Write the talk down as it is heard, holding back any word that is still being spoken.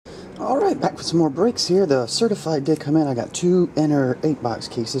Alright, back with some more breaks here. The certified did come in. I got 2 inner 8-box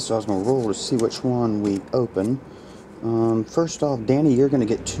cases, so I was going to roll to see which one we open. First off, Danny, you're going to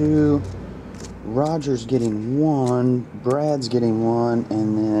get 2. Roger's getting 1. Brad's getting 1.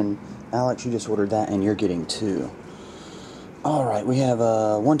 And then, Alex, you just ordered that, and you're getting 2. Alright, we have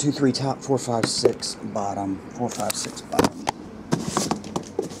 1, 2, 3 top, 4, 5, 6 bottom. 4, 5, 6 bottom.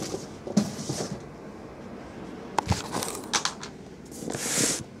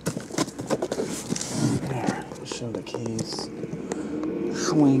 Show the case.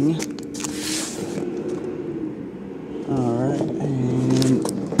 Swing. Alright, and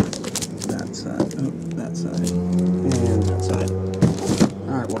that side. Oh, that side. And that side.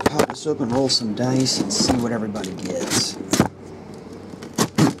 Alright, we'll pop this open, roll some dice, and see what everybody gets.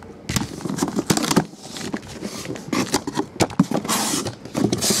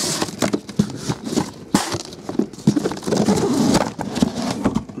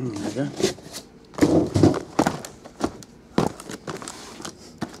 There we go.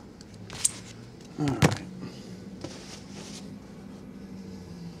 Alright.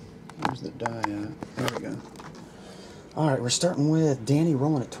 Where's the die at? There we go. Alright, we're starting with Danny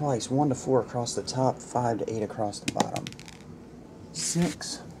rolling it twice. 1 to 4 across the top, 5 to 8 across the bottom.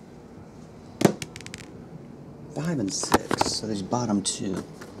 6. 5 and 6. So these bottom 2. So I'm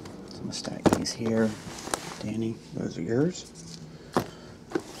going to stack these here. Danny, those are yours.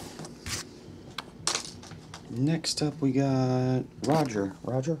 Next up we got Roger.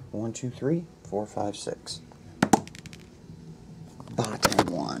 Roger, 1, 2, 3, 4, 5, 6.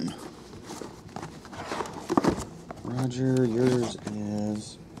 Bottom 1. Roger, yours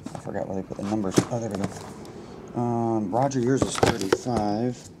is... I forgot where they put the numbers. Oh, there we go. Roger, yours is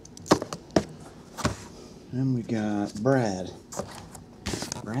 35. Then we got Brad.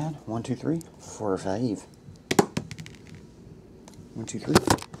 Brad, 1, 2, 3, 4, 5. 1, 2, 3.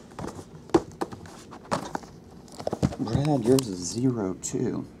 Brad, yours is 0,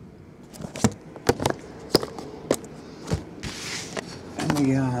 2. And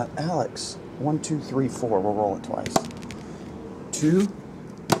we got Alex. 1, 2, 3, 4. We'll roll it twice. 2,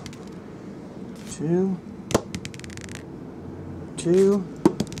 2, 2,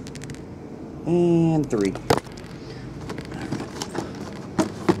 and 3.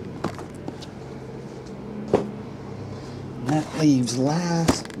 That leaves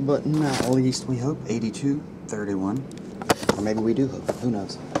last but not least, we hope, 82, 31. Or maybe we do hope. Who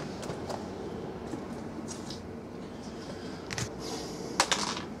knows?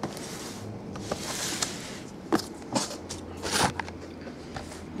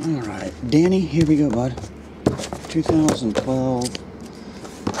 Alright, Danny, here we go, bud. 2012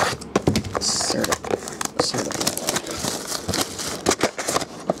 certified.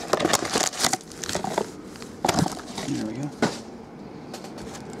 There we go.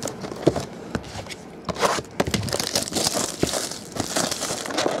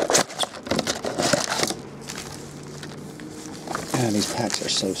 Ah, these packs are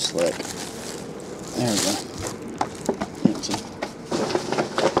so slick. There we go. Empty.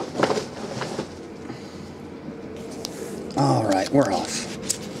 Alright, we're off.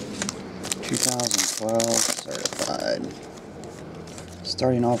 2012 certified.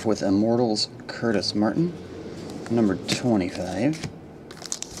 Starting off with Immortals Curtis Martin, number 25.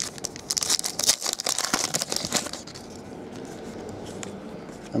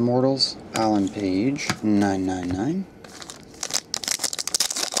 Immortals Alan Page, 999.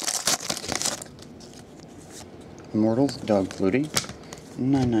 Immortals Doug Flutie,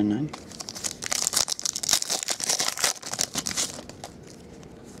 999.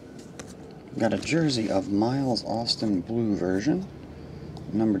 Got a jersey of Miles Austin blue version,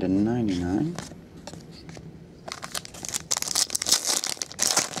 numbered to 99.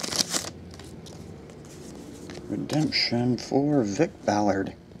 Redemption for Vic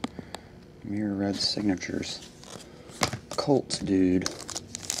Ballard. Mirror red signatures. Colts dude.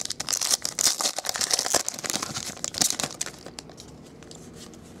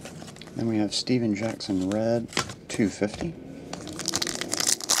 Then we have Steven Jackson red, 250.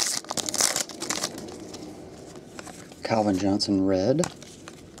 Calvin Johnson red,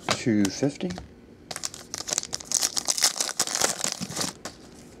 250.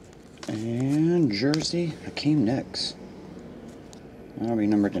 And jersey Hakeem Nicks. That'll be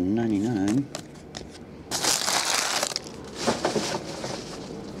numbered to 99.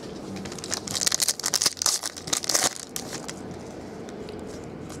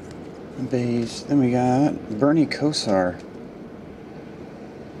 Base. Then we got Bernie Kosar.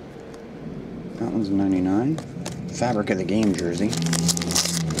 That one's 99. Fabric of the Game jersey.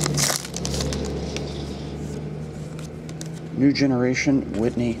 New Generation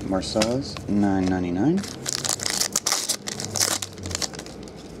Whitney Marsalis,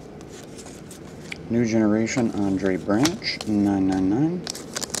 $9.99. New Generation Andre Branch,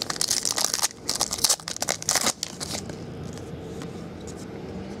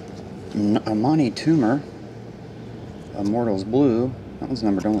 $9.99. Amani Toomer, Immortals Blue. That one's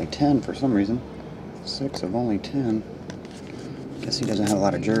numbered only 10 for some reason. 6 of only 10. Guess he doesn't have a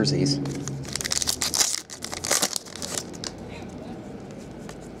lot of jerseys.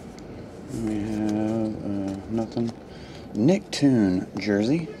 We have nothing. Nick Toon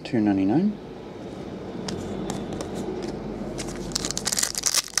jersey, $2.99.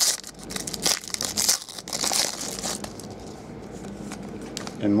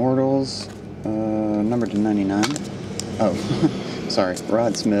 Immortals, numbered to 99. Oh, sorry,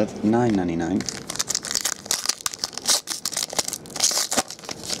 Rod Smith, $9.99.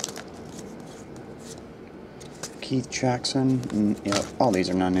 Keith Jackson, yeah, all these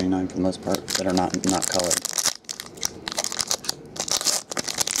are $9.99 for the most part that are not colored.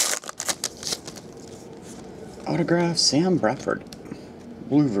 Autograph Sam Bradford,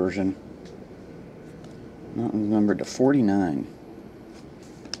 blue version. That one's numbered to 49.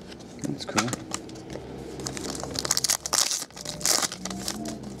 That's cool.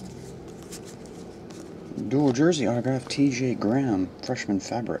 Dual jersey autograph TJ Graham, freshman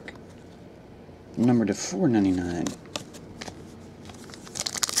fabric. Numbered to $4.99.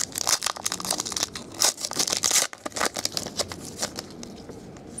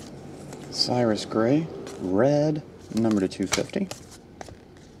 Cyrus Gray, red, numbered to $2.50.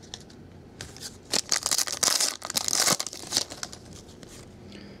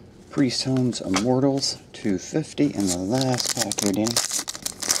 Priest Holmes Immortals, $2.50. And the last pack here, Danny,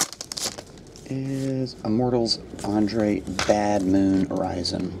 is Immortals Andre Bad Moon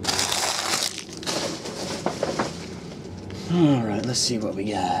Horizon. Alright, let's see what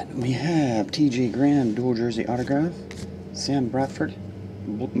we got. We have TJ Graham dual jersey autograph. Sam Bradford,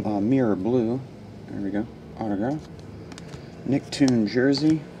 mirror blue. There we go, autograph. Nick Toon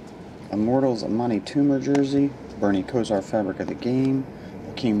jersey. Immortals Amani Toomer jersey. Bernie Kosar fabric of the game.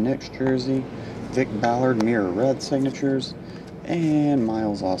 Hakeem Nicks jersey. Vic Ballard mirror red signatures. And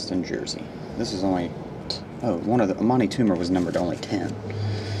Miles Austin jersey. This is only, one of the Amani Toomer was numbered only 10.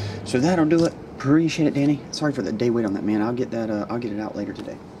 So that'll do it. Appreciate it, Danny. Sorry for the day wait on that, man. I'll get it out later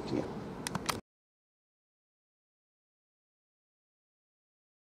today.